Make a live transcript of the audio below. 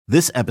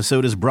This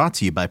episode is brought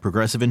to you by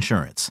Progressive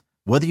Insurance.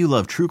 Whether you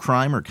love true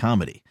crime or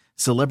comedy,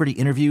 celebrity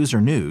interviews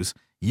or news,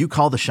 you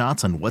call the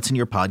shots on what's in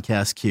your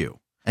podcast queue.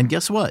 And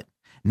guess what?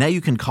 Now you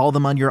can call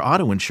them on your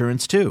auto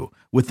insurance too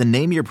with the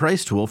Name Your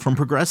Price tool from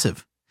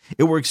Progressive.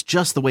 It works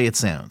just the way it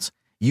sounds.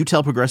 You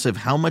tell Progressive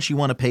how much you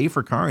want to pay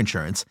for car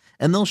insurance,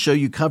 and they'll show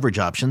you coverage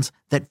options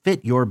that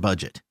fit your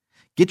budget.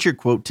 Get your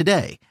quote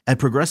today at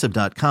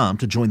Progressive.com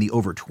to join the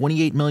over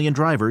 28 million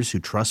drivers who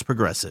trust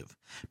Progressive.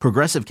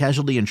 Progressive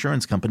Casualty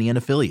Insurance Company and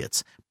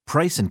Affiliates.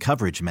 Price and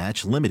coverage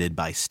match limited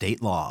by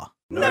state law.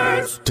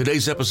 Nerds.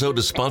 Today's episode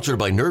is sponsored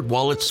by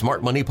NerdWallet's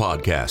Smart Money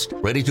Podcast.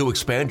 Ready to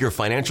expand your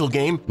financial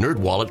game?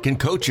 NerdWallet can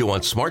coach you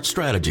on smart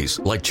strategies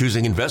like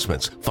choosing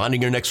investments,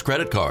 finding your next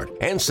credit card,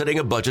 and setting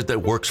a budget that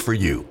works for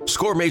you.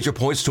 Score major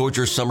points towards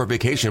your summer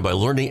vacation by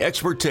learning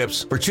expert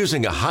tips for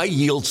choosing a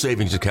high-yield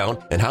savings account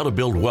and how to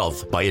build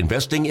wealth by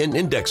investing in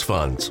index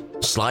funds.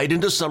 Slide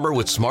into summer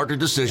with smarter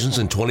decisions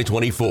in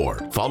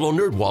 2024. Follow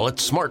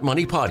NerdWallet's Smart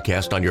Money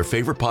Podcast on your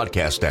favorite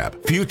podcast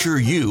app. Future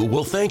you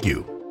will thank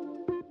you.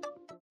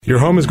 Your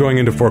home is going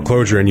into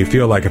foreclosure and you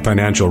feel like a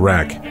financial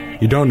wreck.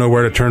 You don't know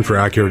where to turn for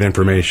accurate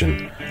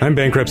information. I'm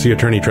bankruptcy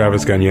attorney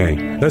Travis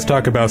Gagne. Let's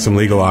talk about some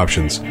legal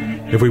options.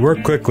 If we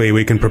work quickly,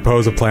 we can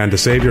propose a plan to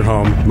save your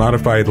home,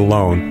 modify the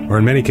loan, or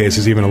in many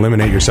cases even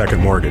eliminate your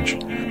second mortgage.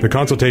 The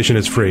consultation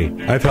is free.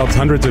 I've helped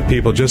hundreds of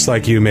people just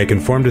like you make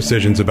informed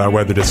decisions about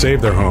whether to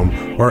save their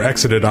home or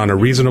exit it on a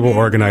reasonable,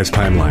 organized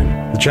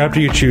timeline. The chapter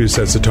you choose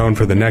sets the tone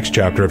for the next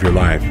chapter of your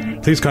life.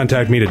 Please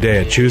contact me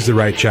today at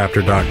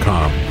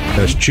ChooseTheRightChapter.com.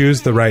 That's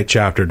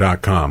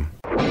ChooseTheRightChapter.com.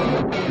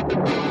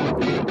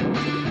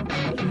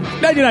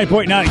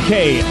 99.9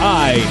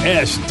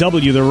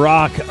 KISW, the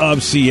Rock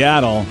of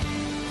Seattle.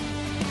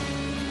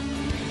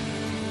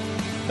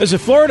 There's a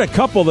Florida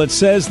couple that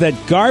says that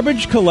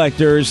garbage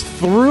collectors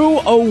threw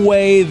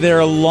away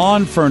their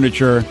lawn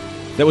furniture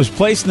that was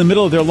placed in the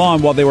middle of their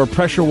lawn while they were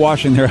pressure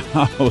washing their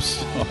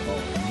house.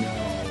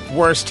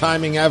 Worst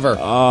timing ever.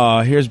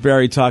 Here's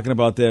Barry talking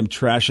about them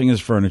trashing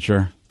his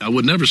furniture. I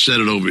would never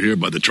set it over here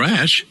by the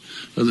trash.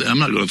 I'm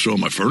not going to throw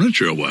my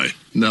furniture away.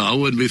 No, I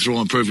wouldn't be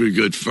throwing perfectly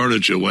good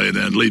furniture away and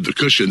then leave the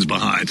cushions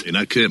behind. And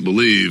I can't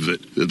believe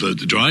that the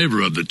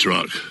driver of the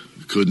truck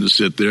couldn't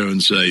sit there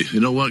and say,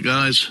 you know what,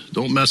 guys,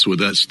 don't mess with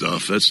that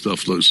stuff. That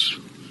stuff looks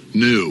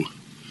new,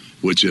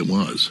 which it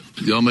was.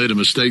 Y'all made a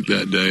mistake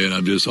that day, and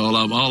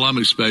all I'm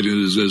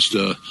expecting is just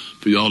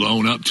for y'all to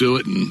own up to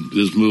it and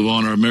just move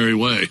on our merry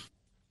way.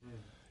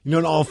 You know,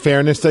 in all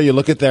fairness, though, you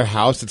look at their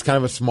house; it's kind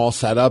of a small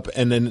setup,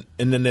 and then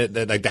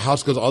the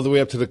house goes all the way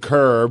up to the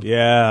curb.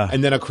 Yeah,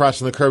 and then across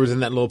from the curb is in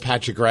that little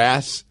patch of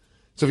grass.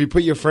 So if you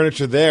put your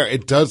furniture there,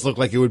 it does look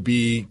like it would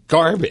be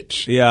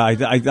garbage. Yeah, I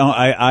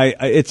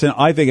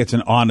think it's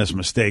an honest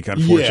mistake,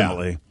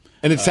 unfortunately. Yeah.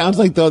 And it sounds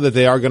like though that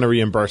they are going to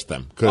reimburse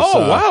them.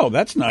 Wow,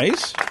 that's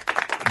nice.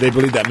 They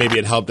believe that maybe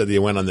it helped that they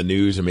went on the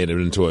news and made it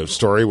into a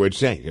story, which,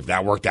 hey, if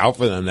that worked out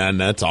for them, then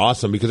that's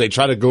awesome because they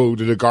tried to go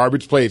to the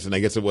garbage place and I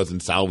guess it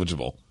wasn't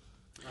salvageable.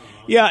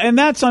 Yeah, and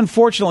that's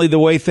unfortunately the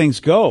way things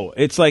go.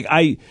 It's like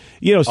Steve,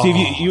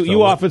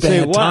 you often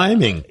say, well,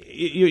 timing.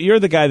 You're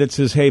the guy that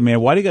says, hey,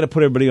 man, why do you got to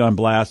put everybody on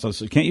blast?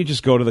 Can't you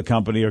just go to the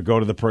company or go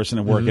to the person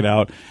and work it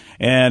out?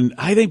 And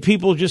I think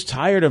people are just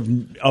tired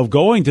of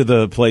going to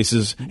the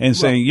places and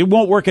saying, you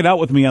won't work it out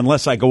with me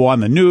unless I go on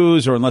the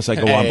news or unless I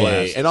go on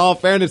blast. In all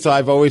fairness,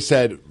 I've always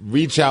said,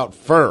 reach out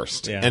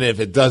first. Yeah. And if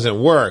it doesn't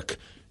work,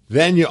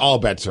 then all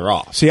bets are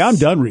off. See, I'm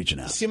done reaching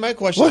out. See, my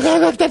question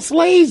is, that's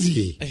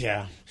lazy.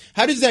 Yeah.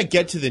 How does that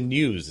get to the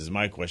news is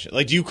my question.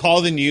 Like, do you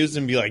call the news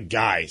and be like,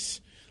 guys,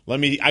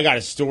 I got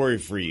a story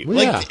for you. Well,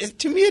 like,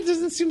 to me, it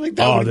doesn't seem like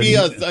that would be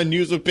a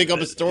news would pick up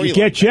a story. You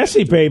get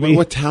Jesse, baby. Well,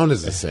 what town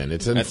is this in?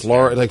 It's in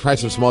Florida, like probably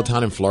some small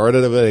town in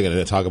Florida. They're going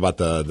to talk about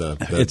the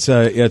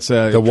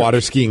water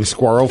skiing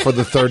squirrel for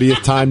the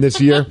 30th time this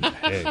year.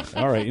 Hey,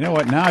 all right, you know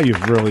what? Now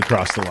you've really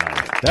crossed the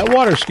line. That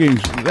water skiing,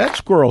 that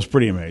squirrel's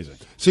pretty amazing.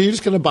 So you're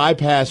just going to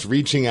bypass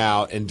reaching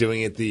out and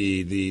doing it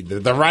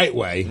the right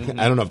way.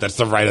 I don't know if that's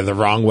the right or the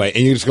wrong way.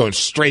 And you're just going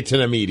straight to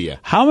the media.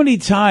 How many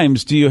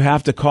times do you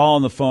have to call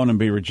on the phone and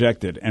be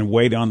rejected and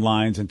wait on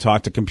lines and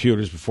talk to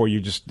computers before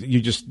you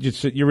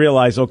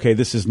realize, okay,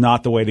 this is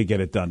not the way to get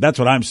it done? That's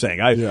what I'm saying.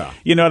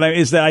 You know what I mean?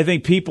 Is that I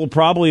think people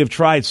probably have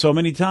tried so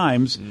many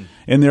times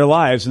in their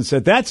lives and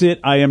said, that's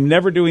it. I am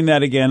never doing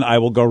that again. I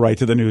will go right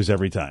to the news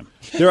every time.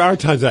 There are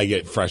times that I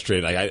get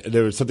frustrated. Like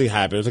there was something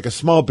happened. It was like a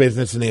small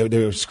business, and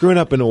they were screwing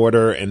up an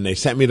order, and they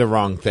sent me the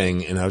wrong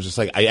thing. And I was just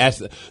like,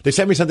 they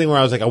sent me something where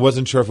I was like, I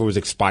wasn't sure if it was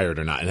expired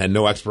or not, and had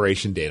no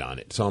expiration date on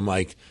it. So I'm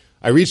like,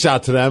 I reached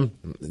out to them,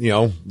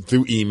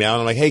 through email,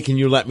 and I'm like, hey, can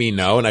you let me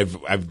know? And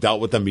I've dealt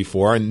with them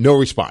before, and no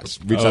response.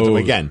 Reached out to them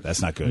again.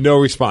 That's not good. No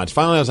response.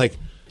 Finally, I was like,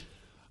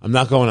 I'm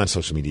not going on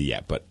social media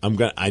yet, but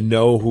I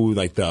know who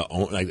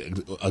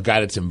a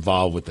guy that's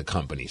involved with the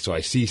company, so I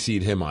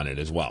CC'd him on it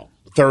as well.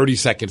 30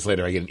 seconds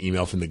later, I get an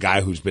email from the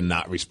guy who's been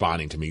not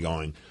responding to me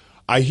going,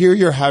 I hear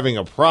you're having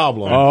a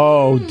problem.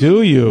 Oh,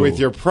 do you? With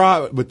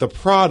with the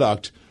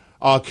product.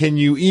 Can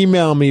you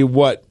email me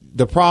what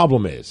the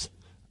problem is?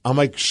 I'm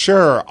like,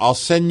 sure, I'll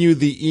send you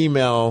the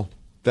email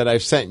that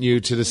I've sent you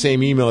to the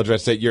same email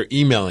address that you're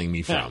emailing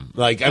me from.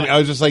 Like, I mean, I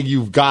was just like,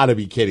 you've got to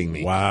be kidding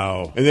me.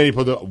 Wow. And then he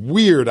put the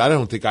weird. I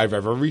don't think I've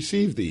ever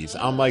received these.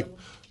 I'm like,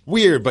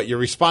 weird, but you're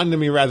responding to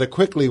me rather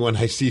quickly when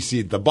I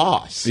CC'd the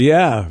boss.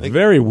 Yeah, like,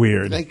 very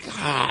weird. Like,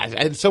 God,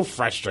 it's so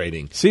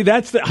frustrating. See,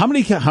 that's how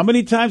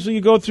many times will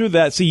you go through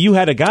that? See, you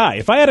had a guy.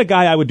 If I had a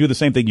guy, I would do the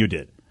same thing you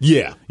did.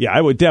 Yeah. Yeah,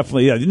 I would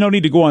definitely. Yeah, no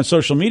need to go on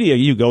social media.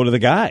 You go to the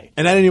guy.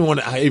 And I didn't even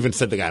want to, I even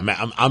said to the guy,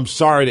 man, I'm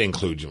sorry to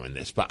include you in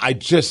this, but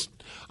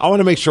I want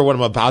to make sure what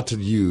I'm about to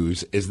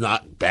use is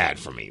not bad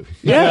for me.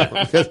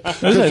 Yeah. Because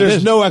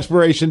there's no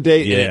expiration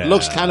date, and it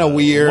looks kind of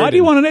weird. Why do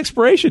you want an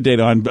expiration date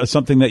on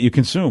something that you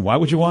consume? Why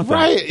would you want that?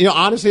 Right. You know,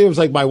 honestly, it was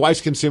like my wife's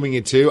consuming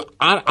it too.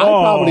 I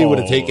probably would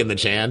have taken the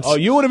chance. Oh,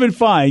 you would have been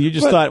fine. You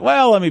just thought,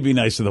 well, let me be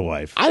nice to the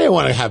wife. I didn't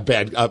want to have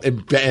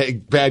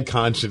bad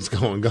conscience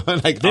going.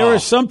 Like, there are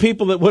some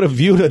people that would have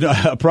viewed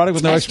a product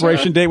with no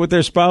expiration date with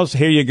their spouse.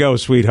 Here you go,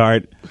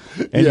 sweetheart.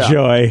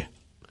 Enjoy.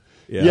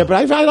 Yeah,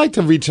 but I like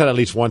to reach out at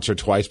least once or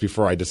twice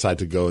before I decide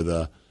to go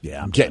the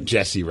get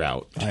Jesse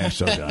route. I am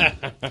so done.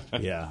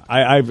 Yeah,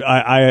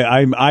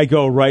 I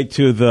go right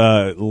to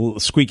the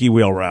squeaky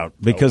wheel route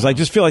because I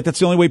just feel like that's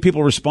the only way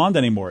people respond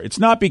anymore. It's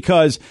not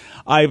because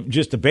I'm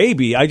just a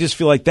baby. I just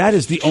feel like that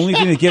is the only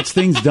thing that gets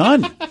things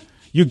done.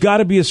 You got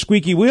to be a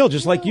squeaky wheel,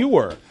 just like you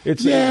were.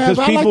 It's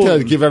but people, I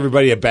like to give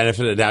everybody a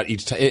benefit of the doubt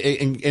each time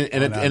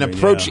and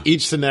approach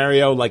each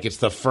scenario like it's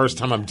the first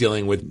time I'm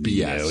dealing with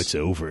BS. No, it's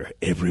over.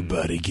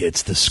 Everybody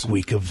gets the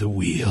squeak of the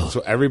wheel. So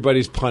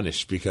everybody's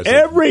punished because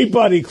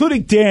everybody,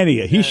 inclly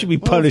Danny, he should be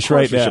punished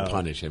right now. We should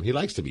punish him. He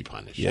likes to be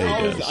punished. Yeah,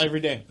 he does every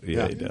day.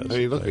 Yeah, he does. I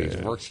mean, look, he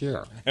works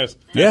here.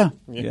 Yeah.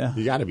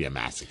 You got to be a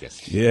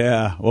masochist.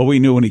 Yeah. Well, we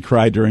knew when he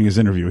cried during his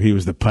interview, he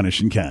was the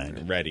punishing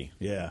kind. Ready.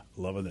 Yeah,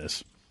 loving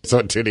this. So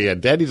to the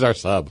end, Daddy's our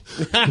sub.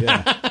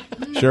 Yeah,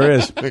 sure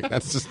is.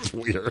 That's just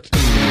weird.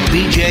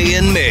 BJ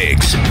and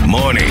Migs,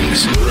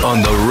 mornings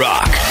on The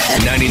Rock,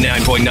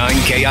 99.9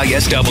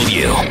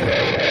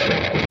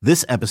 KISW.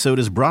 This episode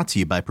is brought to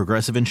you by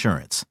Progressive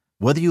Insurance.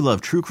 Whether you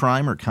love true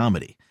crime or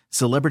comedy,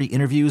 celebrity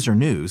interviews or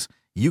news,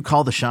 you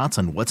call the shots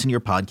on what's in your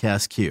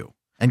podcast queue.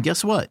 And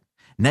guess what?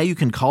 Now you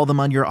can call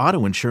them on your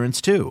auto insurance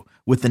too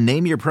with the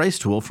Name Your Price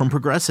tool from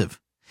Progressive.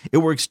 It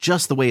works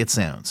just the way it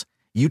sounds.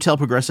 You tell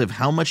Progressive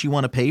how much you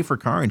want to pay for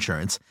car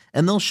insurance,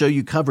 and they'll show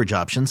you coverage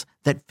options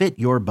that fit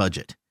your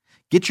budget.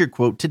 Get your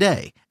quote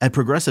today at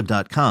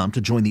Progressive.com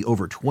to join the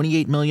over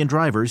 28 million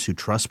drivers who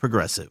trust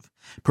Progressive.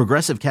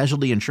 Progressive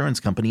Casualty Insurance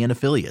Company and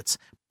Affiliates.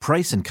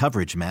 Price and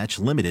coverage match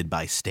limited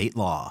by state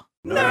law.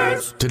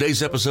 Nerds.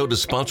 Today's episode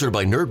is sponsored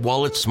by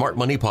NerdWallet's Smart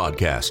Money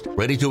Podcast.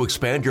 Ready to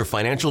expand your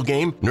financial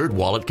game?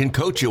 NerdWallet can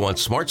coach you on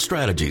smart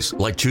strategies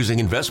like choosing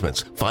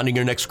investments, finding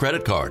your next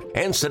credit card,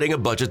 and setting a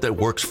budget that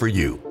works for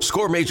you.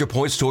 Score major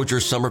points towards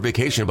your summer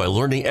vacation by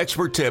learning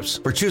expert tips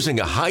for choosing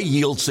a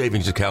high-yield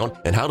savings account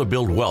and how to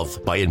build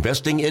wealth by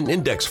investing in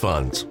index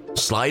funds.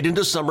 Slide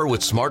into summer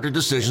with smarter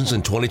decisions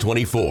in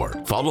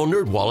 2024. Follow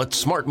NerdWallet's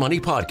Smart Money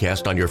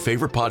Podcast on your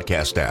favorite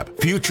podcast app.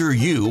 Future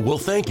you will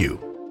thank you.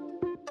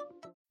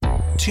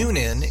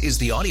 TuneIn is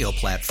the audio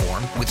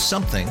platform with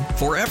something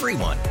for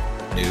everyone.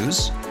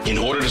 News. In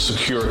order to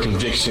secure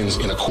convictions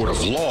in a court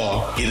of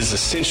law, it is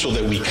essential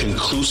that we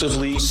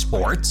conclusively.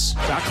 Sports.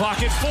 Shot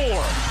clock at 4.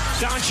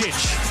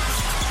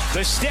 Doncic.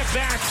 The step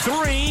back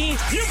 3.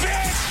 You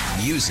bet.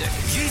 Music.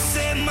 You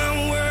set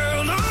my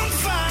world on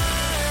fire.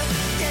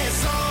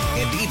 Yes,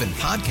 and even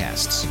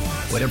podcasts.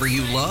 Whatever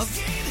you love,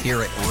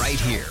 hear it right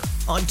here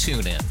on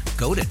TuneIn.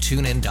 Go to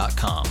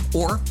TuneIn.com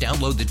or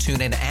download the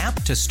TuneIn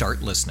app to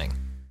start listening.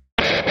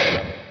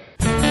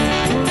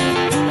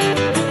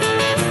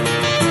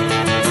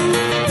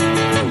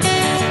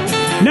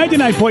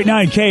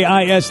 99.9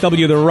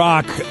 KISW, The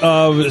Rock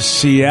of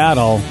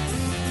Seattle.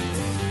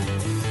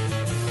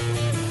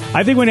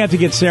 I think we're going to have to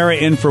get Sarah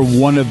in for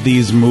one of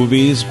these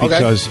movies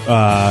because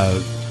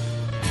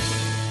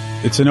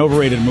it's an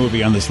overrated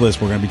movie on this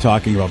list we're going to be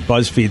talking about.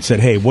 BuzzFeed said,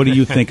 hey, what do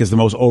you think is the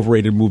most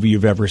overrated movie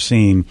you've ever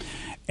seen?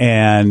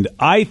 And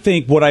I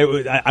think what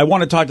I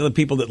want to talk to the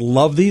people that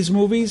love these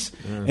movies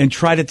and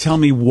try to tell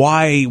me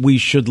why we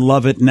should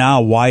love it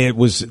now, why it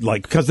was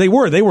like, because they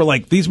were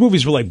like, these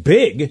movies were like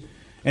big.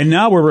 And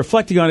now we're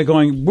reflecting on it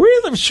going,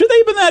 really, should they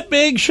have been that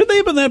big? Should they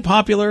have been that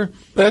popular?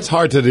 That's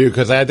hard to do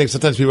because I think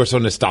sometimes people are so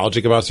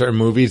nostalgic about certain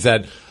movies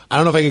that I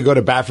don't know if I could go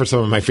to bat for some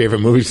of my favorite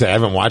movies that I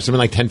haven't watched them in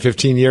like 10,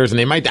 15 years, and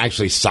they might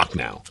actually suck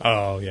now.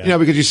 Oh, yeah. You know,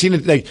 because you've seen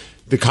it, like,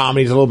 the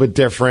comedy's a little bit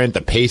different,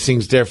 the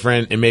pacing's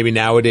different, and maybe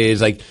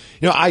nowadays, like,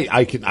 you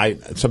know,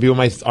 some people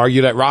might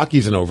argue that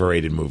Rocky's an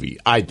overrated movie.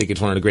 I think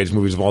it's one of the greatest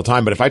movies of all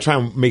time, but if I try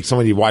and make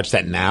somebody watch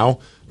that now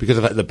because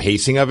of the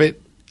pacing of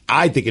it,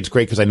 I think it's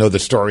great because I know the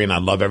story and I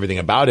love everything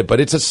about it, but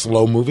it's a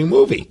slow-moving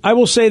movie. I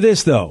will say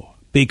this, though,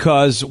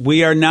 because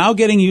we are now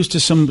getting used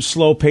to some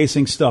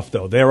slow-pacing stuff,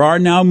 though. There are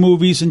now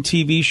movies and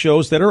TV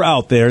shows that are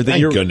out there. That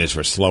Thank goodness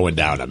we're slowing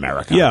down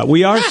America. Yeah,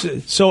 we are.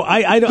 So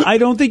I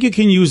don't think you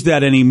can use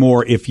that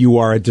anymore if you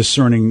are a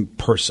discerning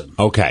person.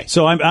 Okay.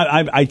 So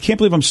I can't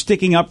believe I'm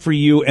sticking up for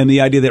you and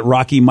the idea that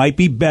Rocky might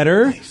be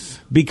better. Nice.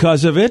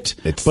 because of it.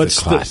 It's the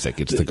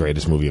classic. It's the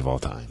greatest movie of all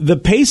time. The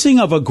pacing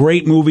of a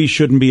great movie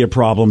shouldn't be a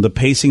problem. The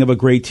pacing of a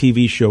great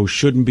TV show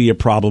shouldn't be a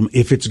problem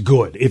if it's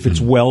good, if it's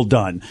well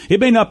done. It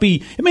may not be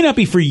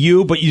for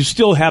you, but you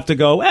still have to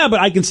go, but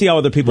I can see how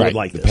other people would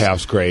like this. The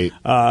payoff's great.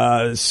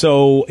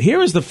 So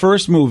here is the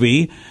first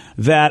movie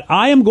that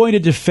I am going to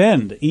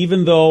defend,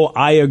 even though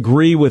I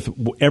agree with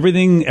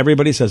everything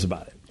everybody says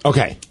about it.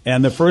 Okay.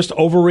 And the first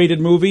overrated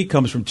movie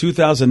comes from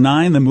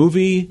 2009, the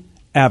movie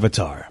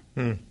Avatar.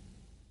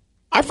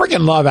 I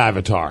freaking love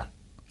Avatar.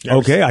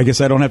 Okay, I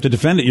guess I don't have to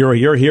defend it.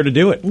 You're here to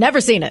do it.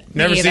 Never seen it.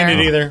 Never seen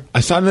it either.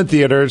 I saw it in the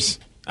theaters.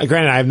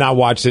 Granted, I have not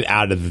watched it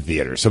out of the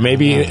theater. So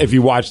maybe if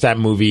you watch that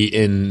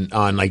movie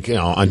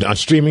on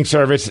streaming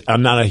service,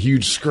 on not a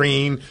huge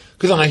screen,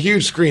 because on a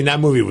huge screen that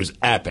movie was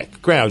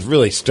epic. Granted, I was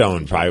really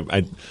stoned.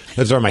 Probably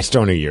those are my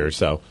stoner years.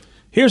 So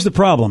here's the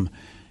problem: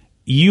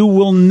 you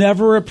will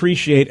never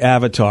appreciate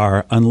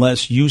Avatar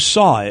unless you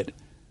saw it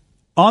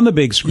on the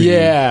big screen,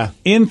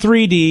 in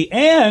 3D,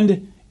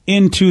 and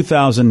in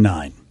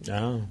 2009.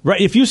 Oh.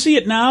 Right. If you see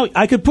it now,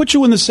 I could put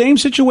you in the same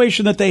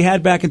situation that they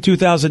had back in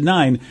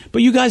 2009,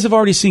 but you guys have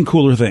already seen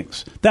cooler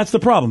things. That's the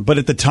problem. But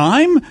at the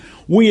time,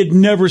 we had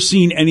never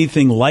seen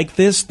anything like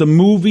this. The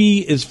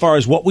movie, as far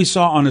as what we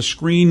saw on a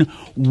screen,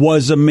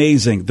 was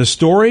amazing. The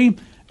story,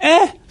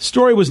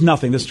 story was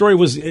nothing. The story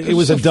was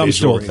a dumb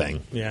story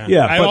thing.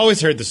 Yeah. I've always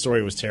heard the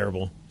story was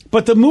terrible.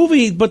 But the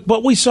movie, but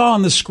what we saw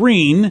on the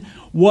screen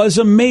was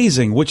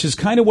amazing, which is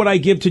kind of what I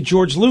give to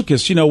George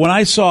Lucas. You know, when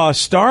I saw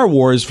Star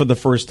Wars for the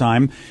first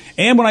time,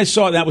 and when I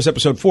saw, that was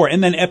episode 4,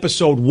 and then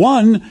episode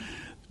 1,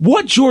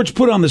 what George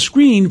put on the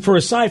screen for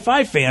a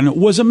sci-fi fan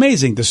was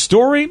amazing. The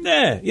story,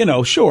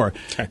 sure.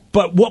 Okay.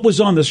 But what was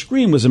on the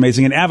screen was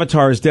amazing, and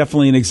Avatar is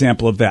definitely an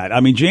example of that.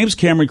 I mean, James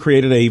Cameron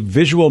created a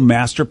visual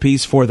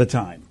masterpiece for the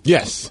time.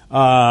 Yes.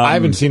 I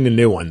haven't seen the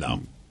new one,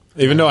 though.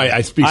 Even though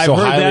I speak so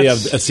highly of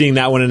seeing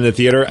that one in the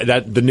theater,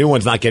 that the new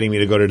one's not getting me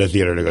to go to the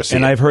theater to go see it.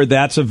 And I've heard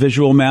that's a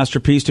visual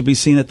masterpiece to be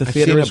seen at the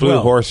theater as well. I've seen a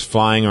blue horse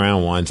flying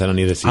around once. I don't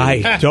need to see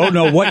it. I don't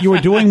know what you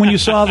were doing when you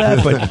saw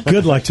that, but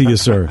good luck to you,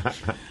 sir.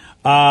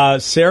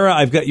 Sarah,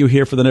 I've got you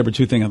here for the number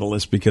 2 thing on the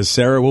list because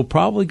Sarah will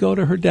probably go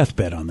to her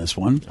deathbed on this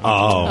one.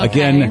 Oh. Okay.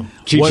 Again,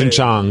 Cheech and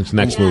Chong's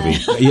next movie.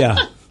 Yeah.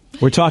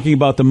 We're talking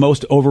about the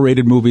most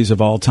overrated movies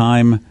of all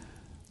time.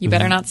 You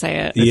better not say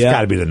it. It's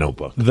got to be The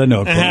Notebook. The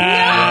Notebook. No,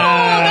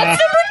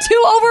 that's number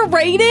 2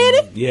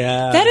 overrated?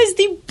 Yeah. That is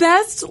the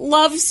best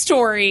love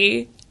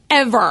story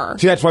ever.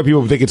 See, that's why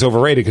people think it's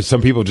overrated, because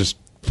some people just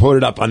put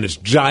it up on this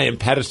giant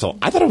pedestal.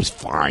 I thought it was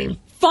fine.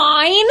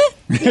 Fine?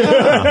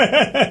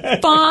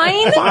 Yeah.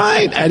 Fine?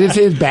 Fine. I didn't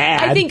say it's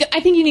bad. I think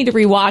you need to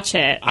rewatch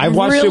it. I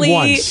watched it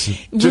once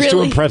just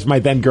to impress my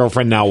then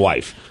girlfriend, now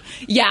wife.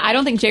 Yeah, I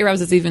don't think J-Rubs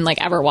has even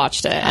ever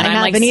watched it, and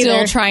I'm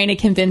still trying to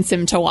convince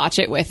him to watch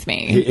it with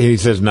me. He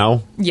says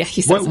no. Yeah,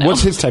 he says no.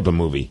 What's his type of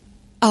movie?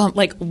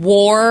 Like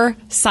war,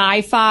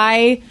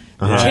 sci-fi,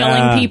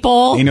 killing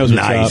people. He knows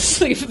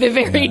what's up. Like, the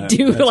very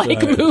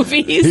dude-like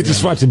movies. He's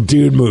just watching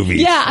dude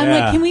movies. Yeah, I'm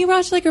like, can we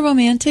watch like a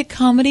romantic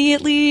comedy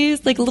at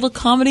least? Like a little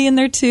comedy in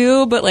there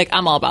too? But like,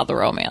 I'm all about the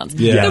romance.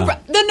 Yeah.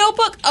 The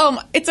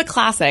Notebook, it's a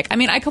classic. I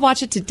mean, I could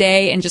watch it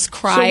today and just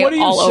cry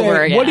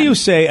over again. What do you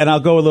say, and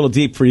I'll go a little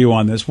deep for you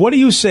on this, what do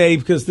you say,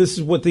 because this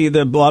is what a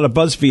lot of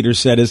BuzzFeeders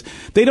said, is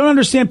they don't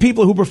understand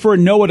people who prefer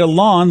Noah to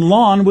Lon.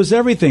 Lon was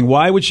everything.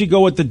 Why would she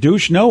go with the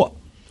douche Noah?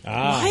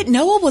 What?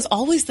 Noah was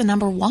always the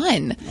number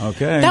 1.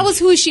 Okay. That was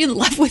who she in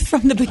love with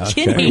from the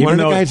beginning. Okay. One of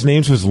the guys'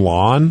 names was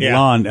Lon? Yeah.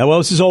 Lon. Well,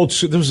 this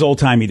was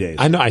old-timey days.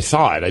 I know, I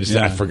saw it.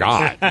 I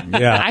forgot.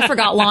 Yeah. I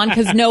forgot Lon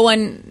because no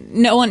one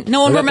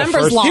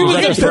remembers Lon. He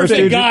was the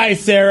perfect guy,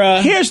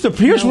 Sarah. Here's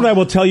what I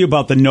will tell you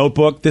about The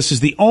Notebook. This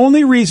is the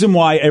only reason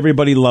why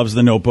everybody loves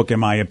The Notebook, in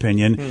my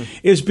opinion,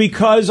 is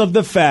because of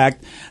the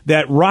fact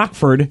that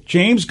Rockford,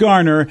 James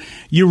Garner,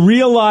 you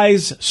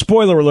realize,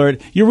 spoiler alert,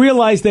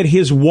 that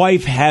his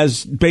wife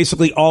has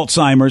basically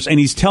Alzheimer's, and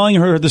he's telling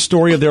her the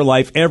story of their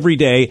life every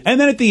day, and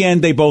then at the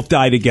end they both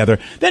die together.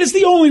 That is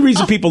the only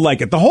reason people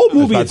like it. The whole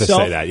movie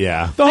itself. To say that,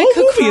 yeah. The whole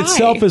movie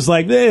itself is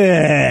like,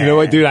 You know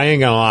what, dude? I ain't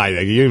gonna lie.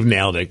 You've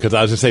nailed it. Because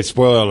I was gonna say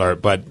spoiler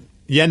alert, but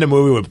you end the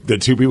movie with the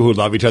two people who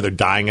love each other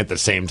dying at the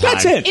same time.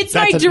 That's it. It's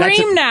my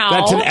dream now.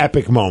 That's an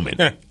epic moment.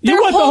 They're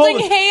holding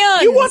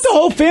hands. You want the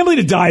whole family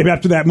to die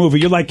after that movie.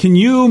 You're like, can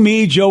you,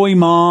 me, Joey,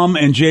 Mom,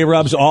 and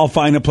J-Rubs all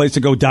find a place to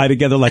go die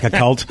together like a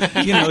cult?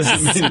 Don't you want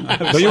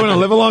to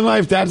live a long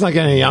life? Dad's not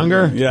getting any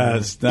younger.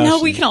 Yes.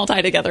 No, we can all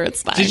die together.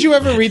 It's fine. Did you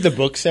ever read the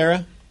book,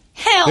 Sarah?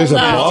 Hell There's no.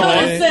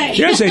 a book?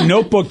 Here's a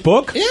Notebook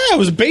book? Yeah, it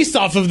was based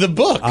off of the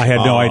book. I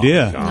had no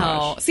idea.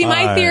 No. See,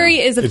 my theory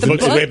is if the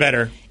book's book... way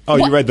better. Oh,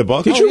 you read the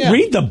book? Did you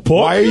read the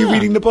book? Why are you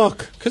reading the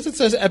book? Because it's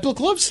an epic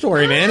love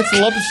story, man. It's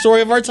the love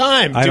story of our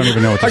time. I don't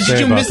even know what to say about that.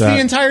 Did you miss the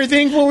entire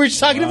thing what we were just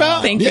talking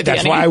about? Thank you, That's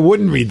Danny. why I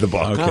wouldn't read the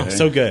book. Okay. Oh,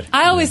 so good.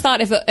 I always thought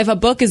if a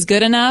book is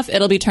good enough,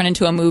 it'll be turned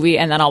into a movie,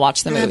 and then I'll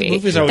watch the movie. The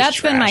movie's always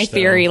That's been my trash,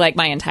 theory, like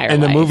my entire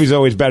And life. the movie's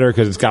always better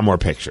because it's got more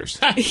pictures.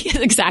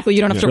 Exactly.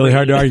 You don't have It's to really read.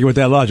 hard to argue with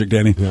that logic,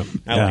 Danny.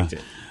 I liked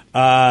it.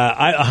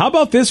 How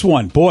about this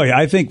one? Boy,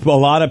 I think a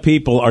lot of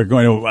people are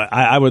going to.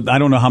 I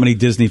don't know how many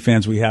Disney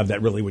fans we have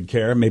that really would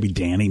care. Maybe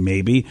Danny.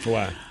 Maybe.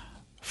 What?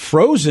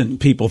 Frozen.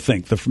 People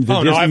think the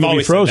Disney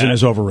movie Frozen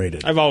is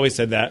overrated. I've always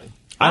said that.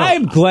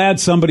 I'm glad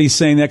somebody's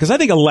saying that because I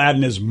think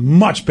Aladdin is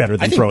much better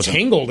than Frozen.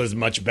 Tangled is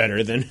much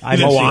better than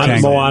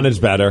Moana's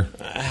better.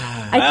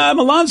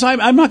 Milan's.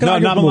 I'm not going to.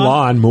 No, not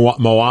Mulan.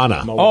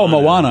 Moana. Oh,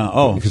 Moana.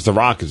 Oh, because The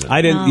Rock is in it.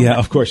 I didn't. Yeah,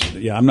 of course.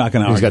 Yeah, I'm not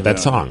going to. He's got that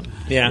song.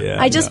 Yeah.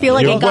 I just feel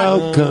like You're it got.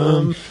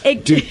 welcome.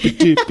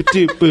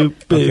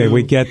 Okay,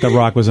 we get The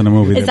Rock was in a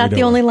movie. Is that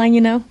the only line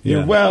you know?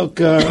 You're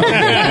welcome.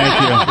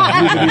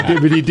 Thank you.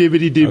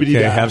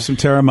 Okay, have some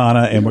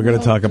Terramana, and we're going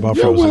to talk about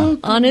Frozen.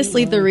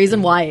 Honestly, the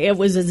reason why it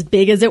was as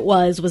big as it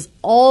was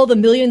all the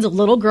millions of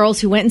little girls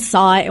who went and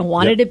saw it and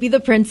wanted to be the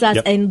princess,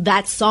 and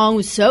that song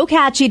was so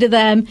catchy to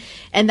them,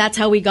 and that's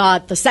how we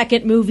got the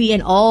second movie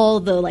and all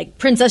the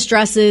princess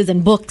dresses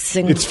and books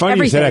and It's funny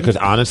everything. you say that because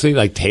honestly,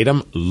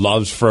 Tatum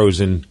loves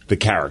Frozen, the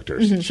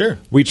characters. Mm-hmm. Sure.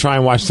 We try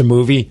and watch the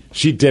movie.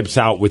 She dips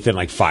out within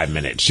 5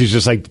 minutes. She's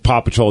just like,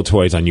 Paw Patrol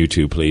toys on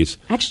YouTube, please.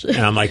 Actually.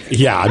 And I'm like,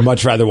 yeah, I'd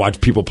much rather watch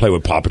people play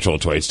with Paw Patrol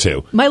toys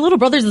too. My little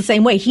brother's the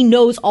same way. He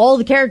knows all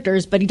the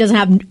characters, but he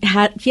doesn't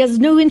he has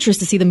no interest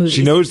to see the movies.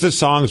 She knows the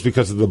songs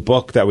because of the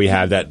book that we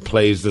have that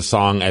plays the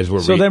song as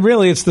we're So then,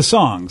 really, it's the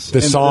songs.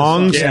 The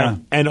songs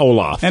and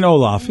Olaf. And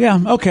Olaf. Yeah.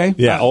 Okay.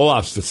 Yeah,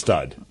 Olaf's the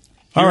stud.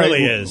 All right.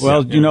 really is.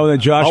 Well, you know that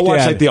Josh. I'll watch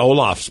Gad, the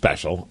Olaf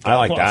special. I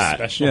like that.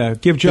 Special. Yeah,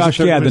 give Josh It's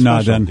a Gad the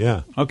nod special. then.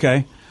 Yeah.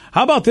 Okay.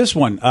 How about this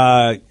one?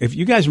 If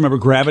you guys remember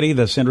Gravity,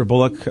 the Sandra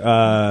Bullock,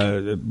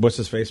 what's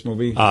his face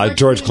movie?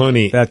 George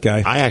Clooney. That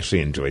guy. I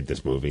actually enjoyed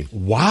this movie.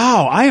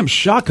 Wow, I am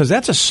shocked because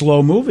that's a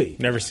slow movie.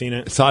 Never seen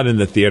it. I saw it in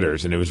the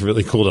theaters, and it was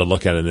really cool to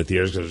look at it in the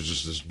theaters because it was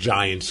just this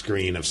giant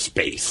screen of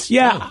space.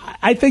 Yeah,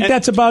 I think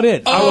that's about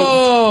it.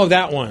 Oh,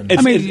 that one.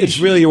 It's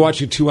really, you're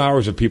watching 2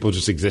 hours of people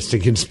just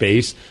existing in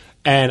space.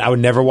 And I would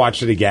never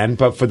watch it again.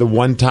 But for the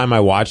one time I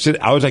watched it,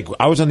 I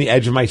was on the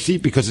edge of my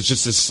seat because it's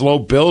just a slow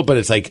build. But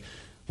it's like,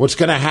 what's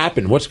going to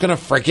happen? What's going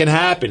to freaking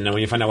happen? And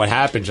when you find out what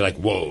happens, you're like,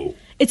 whoa.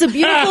 It's a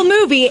beautiful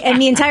movie,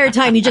 and the entire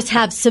time you just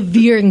have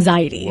severe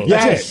anxiety.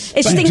 Yes,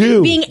 It's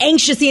just being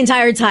anxious the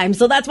entire time.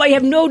 So that's why you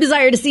have no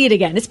desire to see it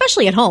again,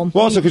 especially at home.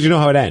 Well, also because you know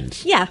how it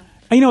ends. Yeah.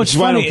 You know, it's Which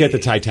is why I funny. don't get the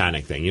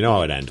Titanic thing. You know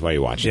how it ends. Why are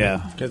you watching?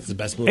 Yeah, It's the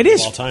best movie it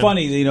is of all time.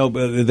 funny,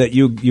 that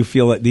you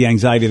feel the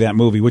anxiety of that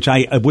movie, which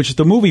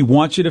the movie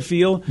wants you to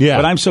feel. Yeah.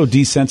 But I'm so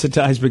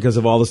desensitized because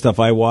of all the stuff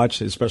I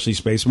watch, especially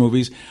space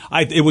movies.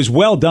 It was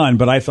well done,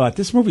 but I thought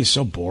this movie is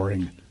so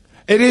boring.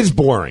 It is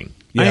boring.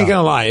 Yeah. I ain't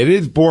gonna lie, it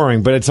is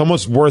boring, but it's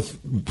almost worth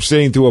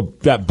sitting through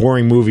that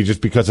boring movie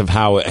just because of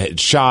how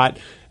it's shot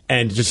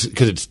and just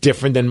because it's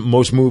different than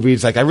most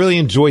movies. I really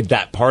enjoyed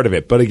that part of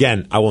it, but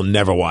again, I will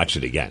never watch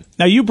it again.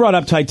 Now you brought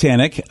up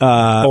Titanic,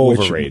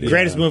 Overrated.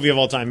 Greatest movie of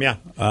all time, yeah.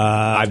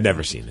 I've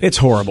never seen it. It's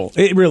horrible.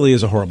 It really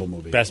is a horrible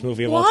movie. Best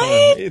movie of all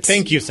What? time.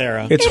 Thank you,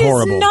 Sarah. It's It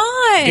horrible. is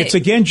not. It's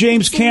again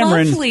James It's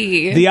Cameron.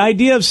 lovely. The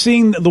idea of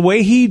seeing the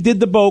way he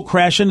did the boat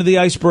crash into the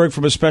iceberg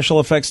from a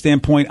special effects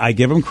standpoint, I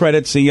give him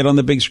credit. Seeing it on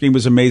the big screen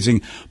was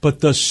amazing,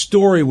 but the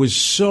story was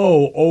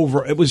so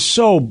over. It was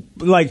so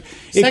it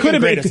Second could have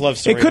been. greatest love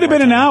story It could have of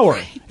been an all hour.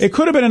 It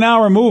could have been an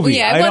hour movie.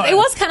 Yeah, it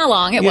was kind of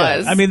long. It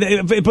was. I mean,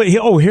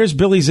 here's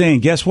Billy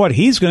Zane. Guess what?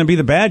 He's going to be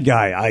the bad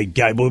guy.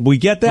 We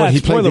get that. What, he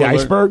played Spoiler the alert.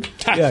 iceberg?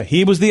 Yeah,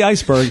 he was the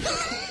iceberg.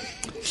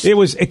 It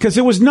was because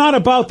it was not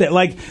about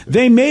that.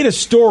 They made a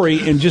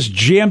story and just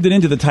jammed it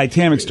into the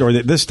Titanic story.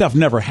 That this stuff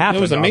never happened.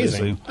 It was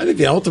amazing. Obviously. I think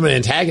the ultimate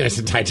antagonist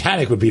in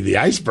Titanic would be the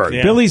iceberg.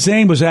 Yeah. Billy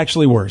Zane was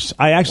actually worse.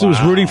 I actually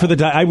was rooting for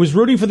I was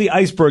rooting for the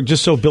iceberg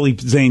just so Billy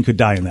Zane could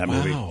die in that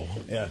movie. Wow.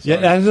 Yeah,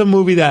 that is a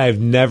movie that I've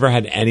never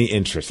had any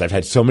interest. I've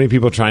had so many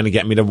people trying to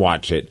get me to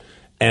watch it,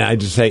 and I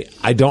just say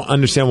I don't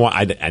understand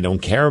why. I don't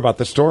care about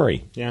the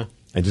story. Yeah.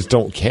 I just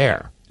don't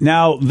care.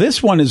 Now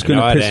this one is going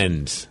know to it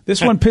ends.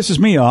 This one pisses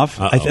me off.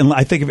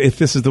 I think if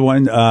this is the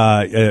one,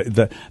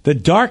 the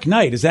Dark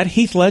Knight, is that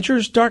Heath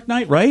Ledger's Dark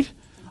Knight, right?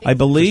 I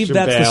believe Christian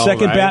that's the Bale,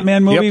 second right?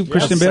 Batman movie. Yep,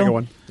 Christian that's the Bale. second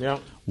one. Yeah.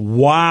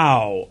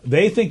 Wow,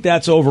 they think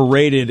that's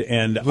overrated,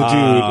 and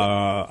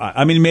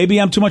I mean,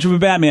 maybe I'm too much of a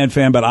Batman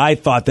fan, but I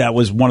thought that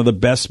was one of the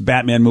best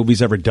Batman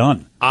movies ever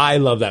done. I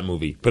love that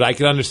movie, but I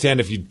can understand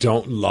if you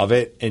don't love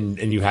it and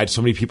you had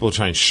so many people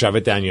try and shove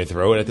it down your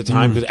throat at the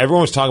time, because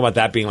everyone was talking about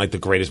that being the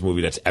greatest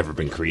movie that's ever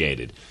been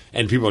created,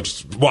 and people would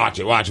just watch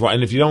it.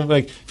 And if you don't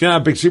if you're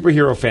not a big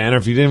superhero fan, or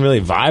if you didn't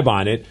really vibe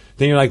on it,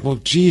 then you're like, well,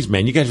 geez,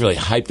 man, you guys really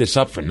hyped this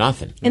up for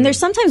nothing. And there's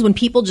sometimes when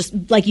people just,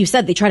 like you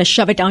said, they try to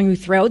shove it down your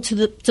throat to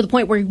the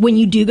point where when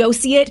you do go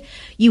see it,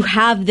 you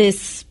have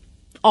this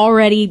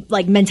already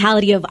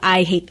mentality of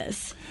I hate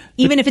this.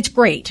 even if it's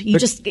great. You're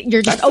just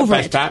That's over the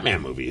best it.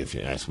 Batman movie, if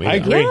you ask me. I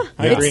agree. Yeah,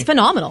 I agree. it's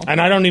phenomenal. And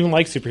I don't even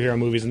like superhero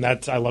movies, and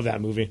I love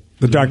that movie.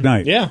 The Dark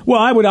Knight. Yeah. Well,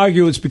 I would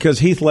argue it's because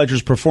Heath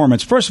Ledger's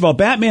performance. First of all,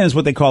 Batman is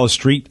what they call a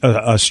street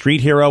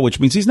hero, which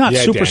means he's not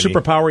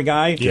super power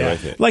guy. Yeah.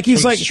 Like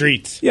he's From like the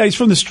streets. Yeah, he's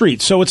from the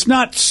streets. So it's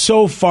not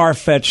so far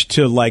fetched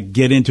to like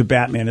get into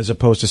Batman as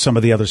opposed to some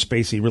of the other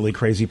spacey, really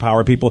crazy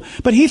power people.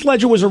 But Heath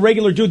Ledger was a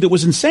regular dude that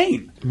was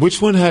insane.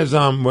 Which one has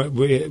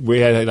we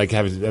had like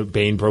have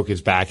Bane broke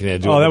his back and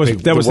had to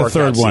do that was the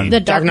third one.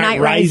 The Dark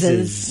Knight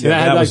Rises.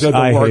 Yeah,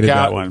 I hated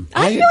that one.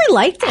 I really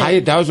liked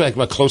it. That was like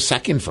a close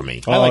second for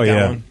me. I like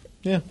that one.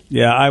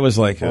 Yeah, I was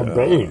like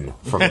Bane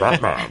from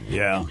Batman.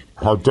 Yeah.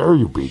 How dare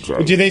you,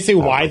 BJ? Did they say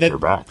why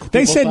that?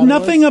 They said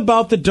nothing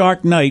about the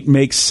Dark Knight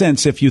makes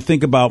sense if you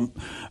think about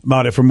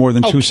it for more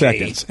than 2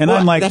 seconds. And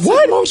I'm like, that's what?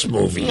 like most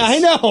movies. I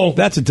know.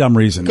 That's a dumb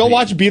reason. Go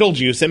watch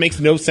Beetlejuice. It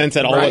makes no sense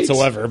at all Right.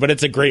 whatsoever, but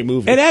it's a great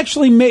movie. It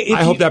actually made.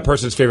 I hope that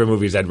person's favorite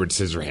movie is Edward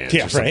Scissorhands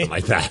Yeah, or something right.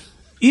 like that.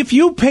 If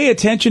you pay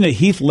attention to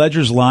Heath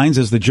Ledger's lines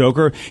as the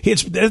Joker,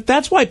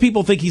 that's why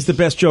people think he's the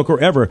best Joker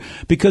ever,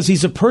 because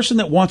he's a person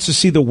that wants to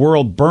see the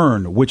world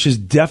burn, which is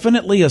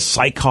definitely a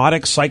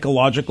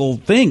psychological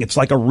thing. It's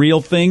like a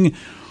real thing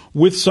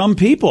with some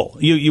people.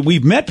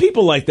 We've met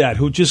people like that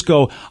who just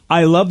go,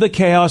 I love the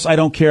chaos. I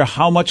don't care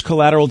how much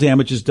collateral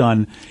damage is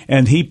done.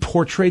 And he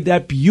portrayed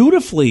that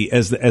beautifully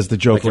as the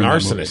Joker. Like an in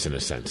that movie. arsonist in a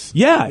sense.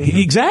 Yeah,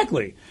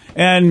 exactly.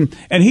 And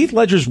Heath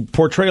Ledger's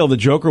portrayal of the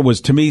Joker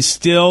was, to me,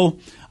 still.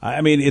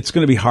 I mean, it's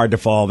going to be hard to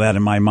follow that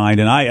in my mind.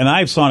 And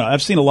I've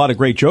seen a lot of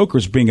great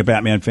Jokers, being a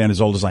Batman fan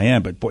as old as I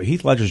am. But boy,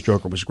 Heath Ledger's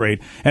Joker was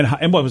great.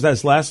 And what was that?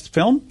 His last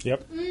film?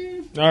 Yep.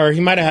 Or he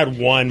might have had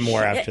one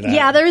more after that.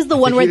 Yeah, there was the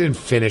one where he didn't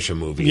finish a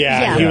movie.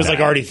 Yeah, he was like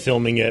already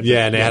filming it.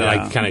 Yeah, and they had to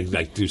like kind of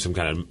like do some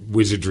kind of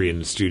wizardry in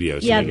the studio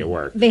to make it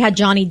work. They had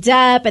Johnny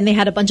Depp and they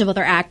had a bunch of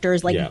other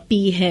actors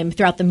be him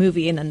throughout the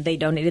movie, and then they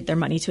donated their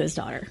money to his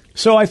daughter.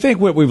 So I think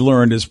what we've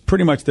learned is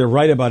pretty much they're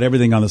right about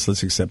everything on this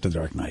list except The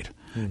Dark Knight.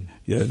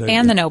 Yeah,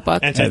 And The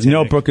Notebook. And The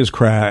Notebook is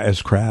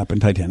crap,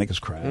 and Titanic is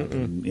crap,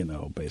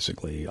 and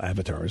basically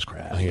Avatar is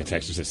crap. I think a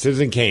text says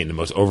Citizen Kane, the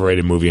most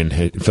overrated movie in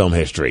film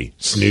history.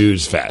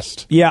 Snooze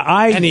fest. Yeah,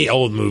 any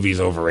old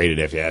movie's overrated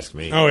if you ask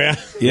me. Oh yeah,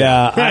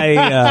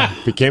 yeah.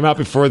 If it came out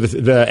before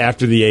the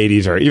after the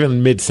 80s or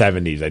even mid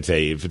 70s, I'd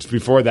say if it's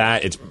before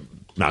that, it's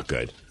not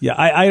good. Yeah,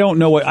 I don't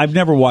know I've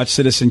never watched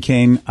Citizen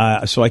Kane,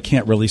 so I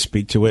can't really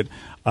speak to it.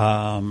 You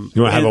want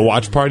to have a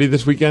watch party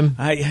this weekend?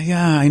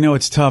 I know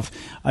it's tough,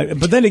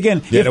 but then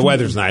again, the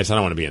weather's nice. I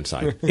don't want to be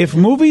inside. If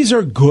movies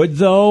are good,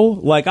 though,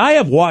 like I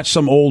have watched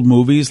some old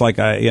movies,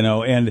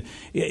 and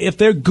if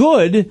they're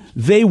good,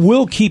 they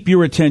will keep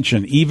your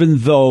attention, even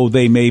though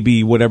they may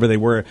be whatever they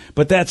were.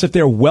 But that's if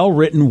they're well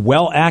written,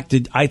 well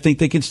acted. I think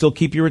they can still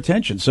keep your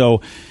attention.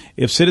 So,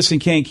 if Citizen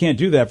Kane can't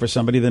do that for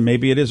somebody, then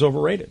maybe it is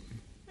overrated.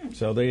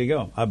 So there you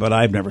go. But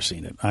I've never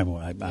seen it. I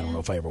don't know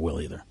if I ever will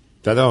either.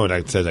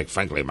 That says, like,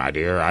 frankly, my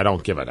dear, I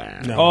don't give a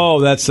damn. No.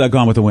 Oh, that's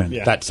Gone with the Wind.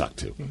 Yeah. That sucked,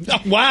 too.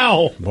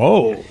 Wow.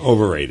 Whoa.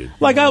 Overrated.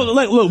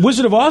 Look,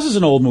 Wizard of Oz is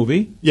an old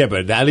movie. Yeah,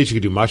 but at least you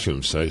could do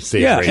mushrooms, so it's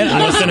safe. Yeah.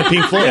 And listen to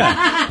Pink Floyd.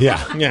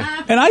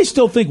 Yeah. And I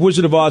still think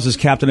Wizard of Oz is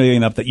captivating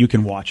enough that you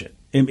can watch it.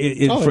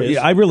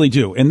 I really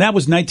do. And that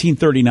was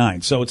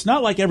 1939, so it's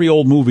not like every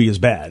old movie is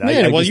bad.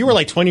 You were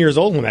like 20 years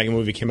old when that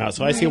movie came out,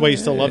 so I see why you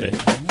still love it.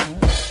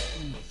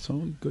 So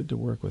good to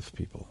work with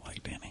people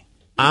like Danny.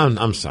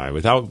 I'm sorry.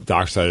 Without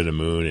Dark Side of the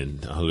Moon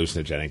and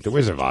Hallucinogenic, The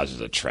Wizard of Oz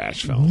is a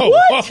trash film.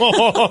 What?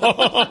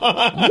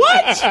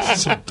 What?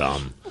 So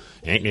dumb.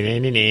 And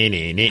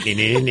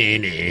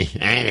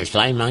it's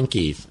flying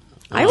monkeys.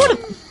 I would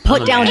have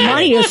put down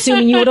money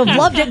assuming you would have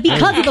loved it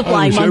because of the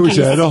flying monkeys. I wish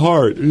I had a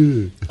heart.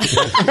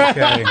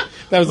 Okay.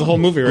 That was the whole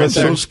movie, right? I'm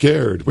so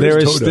scared. There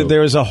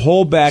is a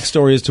whole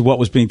backstory as to what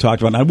was being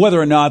talked about, and whether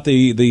or not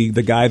the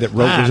guy that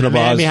wrote Wizard of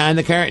Oz behind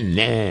the curtain.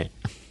 Nah.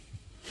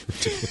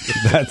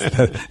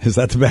 Is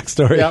that the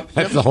backstory? Yep,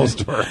 that's the whole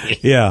story.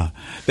 Yeah,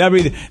 I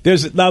mean,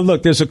 there's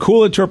a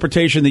cool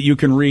interpretation that you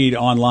can read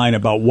online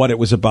about what it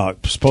was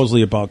about,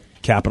 supposedly about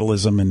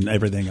capitalism and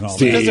everything and all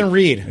Steve that. doesn't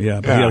read.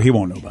 Yeah, but he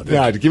won't know about that.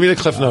 Yeah, give me the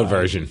Cliff Note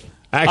version.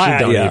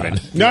 Actually, don't even.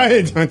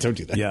 No, don't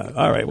do that. Yeah.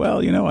 All right. Well,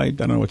 I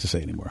don't know what to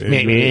say anymore.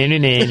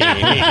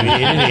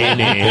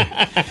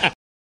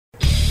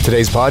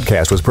 Today's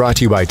podcast was brought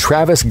to you by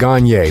Travis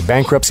Gagne,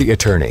 bankruptcy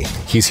attorney.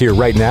 He's here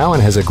right now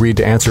and has agreed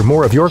to answer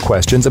more of your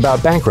questions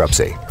about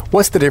bankruptcy.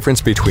 What's the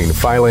difference between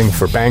filing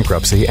for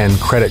bankruptcy and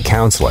credit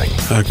counseling?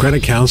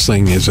 Credit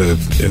counseling is a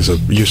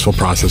useful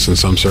process in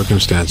some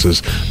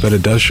circumstances, but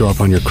it does show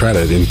up on your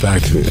credit. In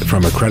fact,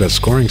 from a credit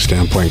scoring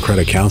standpoint,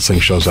 credit counseling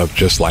shows up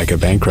just like a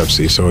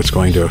bankruptcy, so it's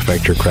going to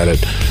affect your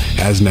credit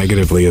as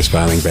negatively as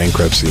filing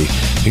bankruptcy.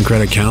 In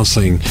credit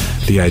counseling,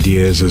 the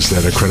idea is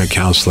that a credit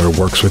counselor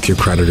works with your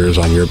creditors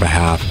on your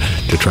behalf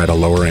to try to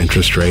lower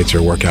interest rates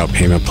or work out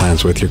payment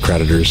plans with your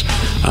creditors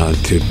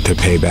to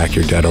pay back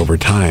your debt over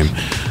time.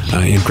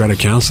 In credit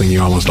counseling,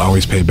 you almost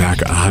always pay back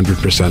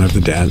 100% of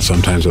the debt,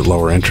 sometimes at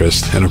lower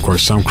interest. And of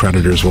course, some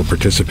creditors will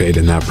participate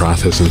in that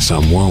process and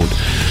some won't.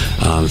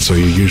 So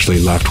you're usually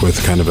left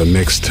with kind of a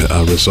mixed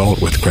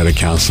result with credit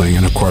counseling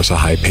and, of course, a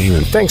high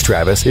payment. Thanks,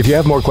 Travis. If you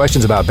have more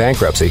questions about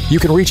bankruptcy, you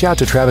can reach out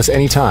to Travis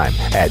anytime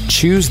at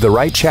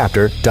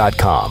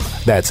choosetherightchapter.com.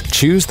 That's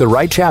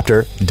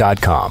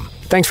choosetherightchapter.com.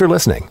 Thanks for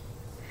listening.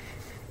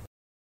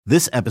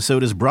 This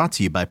episode is brought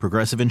to you by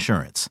Progressive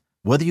Insurance.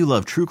 Whether you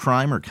love true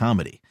crime or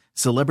comedy,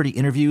 celebrity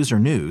interviews or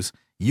news,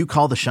 you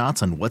call the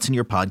shots on what's in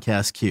your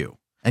podcast queue.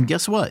 And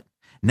guess what?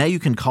 Now you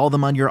can call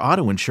them on your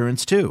auto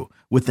insurance too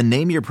with the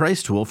Name Your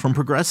Price tool from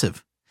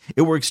Progressive.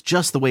 It works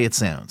just the way it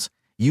sounds.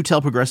 You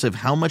tell Progressive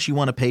how much you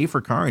want to pay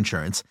for car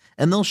insurance,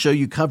 and they'll show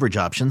you coverage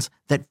options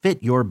that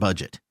fit your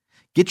budget.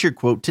 Get your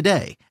quote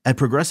today at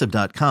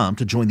Progressive.com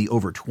to join the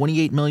over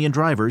 28 million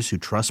drivers who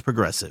trust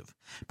Progressive.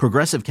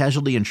 Progressive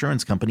Casualty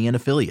Insurance Company and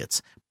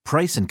Affiliates.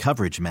 Price and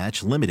coverage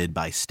match limited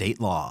by state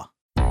law.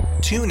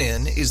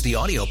 TuneIn is the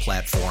audio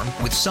platform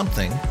with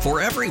something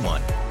for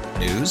everyone.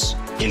 News.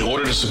 In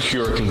order to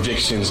secure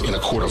convictions in a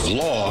court of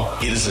law,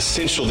 it is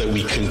essential that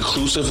we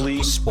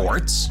conclusively.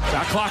 Sports.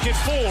 Shot clock at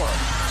 4.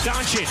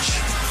 Doncic.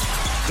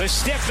 The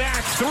step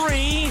back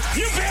 3.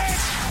 You bet.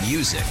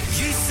 Music.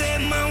 You set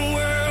my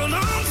world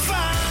on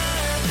fire.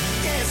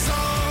 Yes,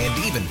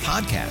 and even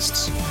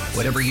podcasts.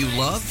 Whatever you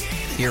love,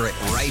 hear it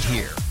right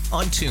here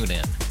on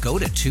TuneIn. Go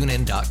to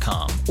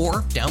TuneIn.com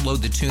or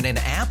download the TuneIn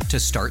app to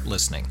start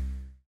listening.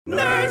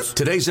 Nerds.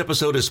 Today's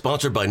episode is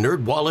sponsored by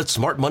NerdWallet's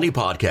Smart Money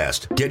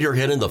Podcast. Get your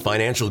head in the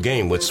financial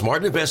game with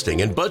smart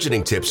investing and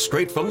budgeting tips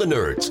straight from the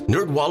nerds.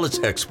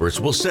 NerdWallet's experts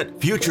will set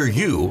future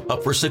you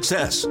up for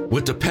success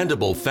with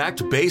dependable,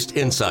 fact-based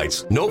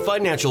insights. No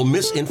financial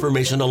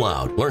misinformation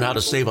allowed. Learn how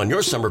to save on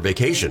your summer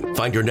vacation,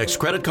 find your next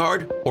credit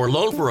card, or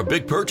loan for a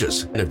big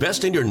purchase, and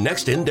invest in your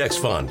next index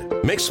fund.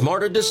 Make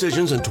smarter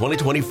decisions in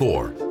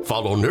 2024.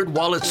 Follow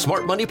NerdWallet's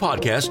Smart Money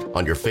Podcast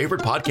on your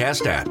favorite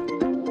podcast app.